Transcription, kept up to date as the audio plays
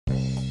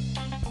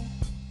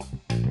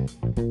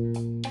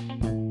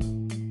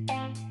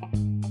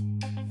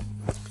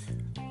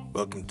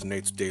Welcome to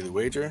Nate's Daily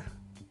Wager.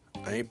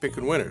 I ain't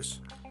picking winners,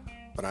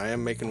 but I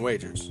am making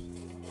wagers.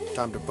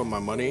 Time to put my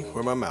money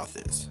where my mouth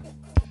is.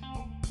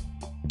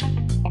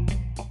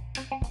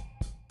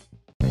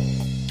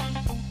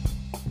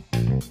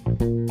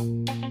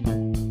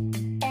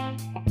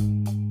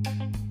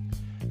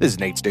 This is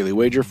Nate's Daily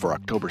Wager for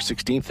October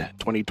 16th,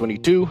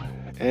 2022.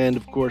 And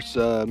of course,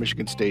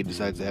 Michigan State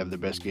decides to have their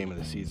best game of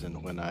the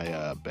season when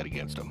I bet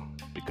against them.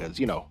 Because,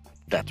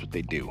 that's what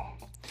they do.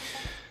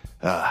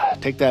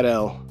 Take that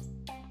L,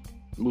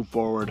 move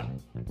forward.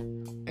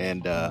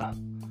 And, of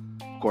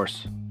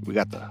course, we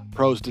got the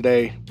pros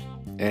today.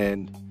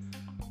 And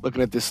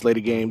looking at this slate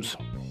of games,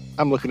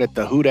 I'm looking at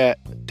the Houdat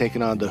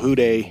taking on the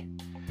Houday.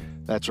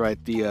 That's right,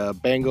 the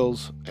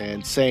Bengals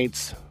and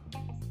Saints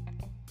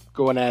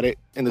going at it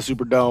in the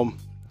Superdome.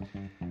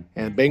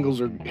 And Bengals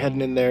are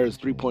heading in there as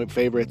 3-point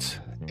favorites.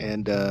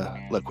 And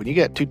look, when you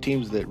get two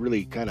teams that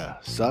really kind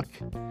of suck,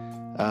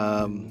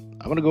 I'm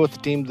going to go with the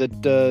team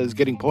that is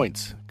getting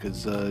points.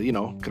 Because,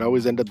 could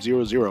always end up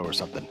 0-0 or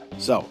something.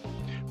 So,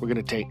 we're going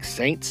to take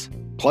Saints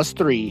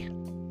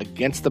 +3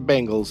 against the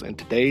Bengals in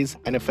today's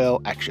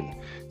NFL action.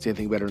 See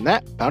anything better than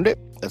that? Pound it.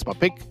 That's my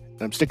pick.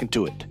 And I'm sticking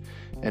to it.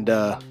 And,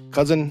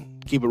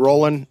 cousin, keep it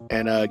rolling.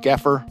 And,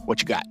 Gaffer,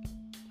 what you got?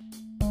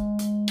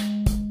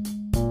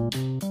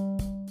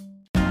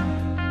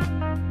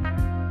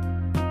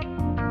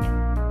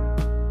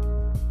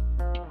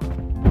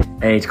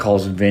 Hey, it's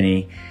Cousin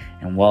Vinny,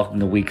 and welcome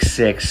to Week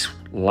 6,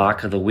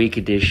 Lock of the Week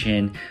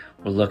edition.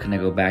 We're looking to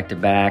go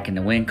back-to-back in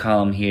the win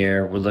column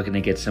here. We're looking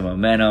to get some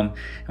momentum,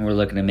 and we're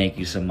looking to make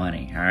you some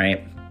money, all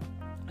right?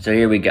 So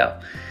here we go.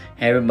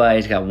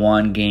 Everybody's got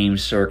one game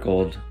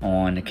circled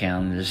on the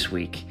calendar this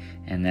week,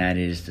 and that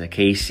is the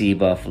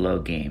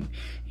KC-Buffalo game.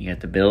 You got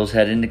the Bills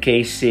heading to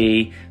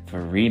KC for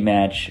a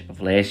rematch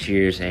of last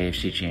year's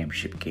AFC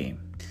Championship game.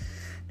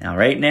 Now,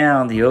 right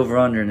now, the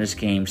over-under in this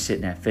game is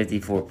sitting at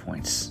 54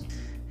 points.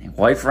 And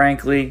quite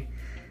frankly,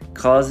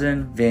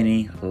 Cousin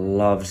Vinny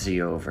loves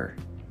the over.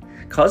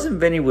 Cousin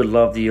Vinny would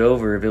love the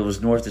over if it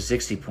was north of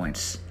 60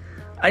 points.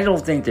 I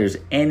don't think there's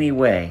any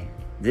way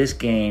this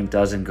game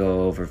doesn't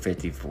go over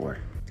 54.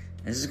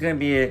 This is going to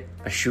be a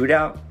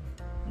shootout.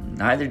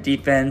 Neither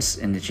defense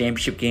in the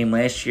championship game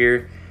last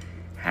year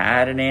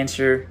had an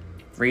answer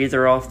for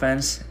either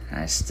offense, and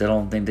I still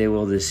don't think they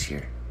will this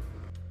year.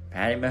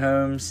 Patty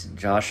Mahomes and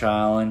Josh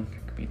Allen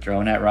could be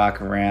throwing that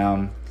rock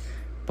around.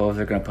 Both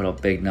are going to put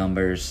up big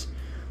numbers.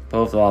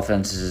 Both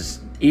offenses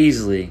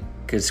easily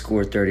could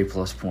score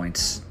 30-plus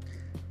points.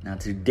 Now,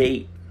 to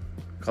date,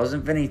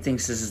 Cousin Vinny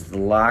thinks this is the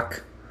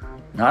lock,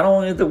 not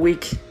only of the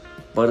week,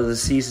 but of the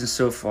season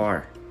so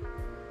far.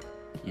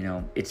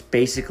 It's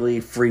basically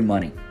free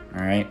money,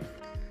 all right?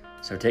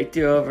 So take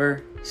the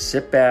over,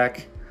 sit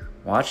back,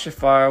 watch the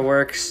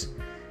fireworks,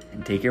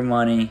 and take your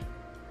money,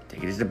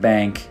 take it to the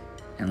bank,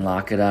 and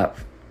lock it up.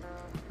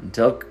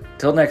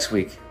 Until next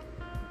week,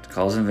 it's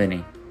Cousin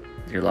Vinny.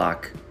 Your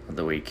lock of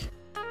the week.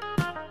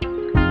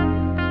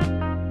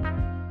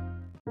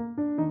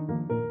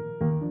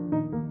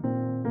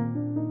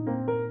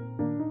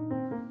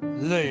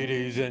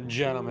 Ladies and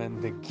gentlemen,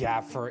 the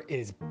Gaffer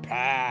is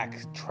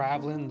back,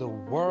 traveling the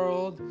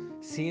world,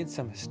 seeing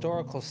some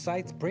historical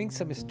sites, bring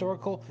some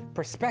historical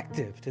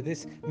perspective to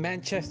this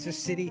Manchester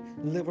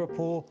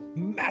City-Liverpool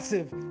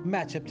massive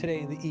matchup today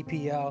in the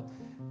EPL.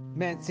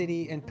 Man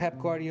City and Pep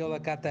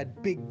Guardiola got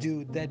that big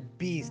dude, that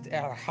beast,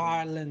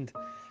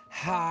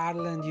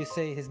 Haaland, you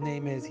say his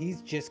name is.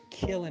 He's just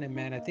killing it,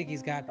 man. I think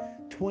he's got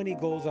 20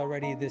 goals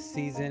already this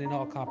season in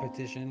all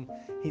competition.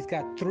 He's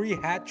got 3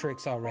 hat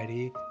tricks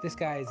already. This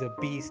guy is a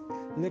beast.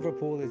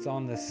 Liverpool is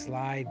on the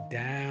slide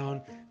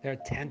down. They're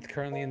 10th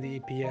currently in the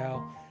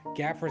EPL.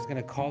 Gaffer's going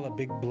to call a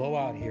big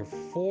blowout here.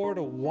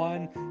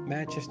 4-1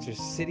 Manchester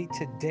City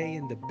today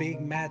in the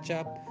big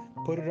matchup.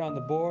 Put it on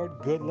the board.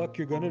 Good luck.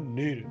 You're going to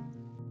need it.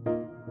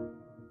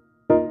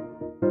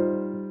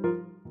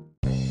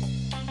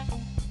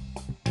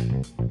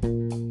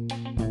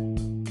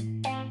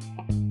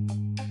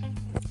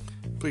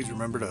 Please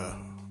remember to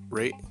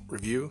rate,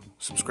 review,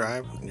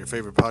 subscribe in your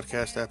favorite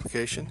podcast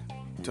application.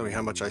 Tell me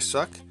how much I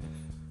suck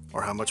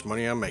or how much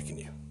money I'm making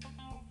you.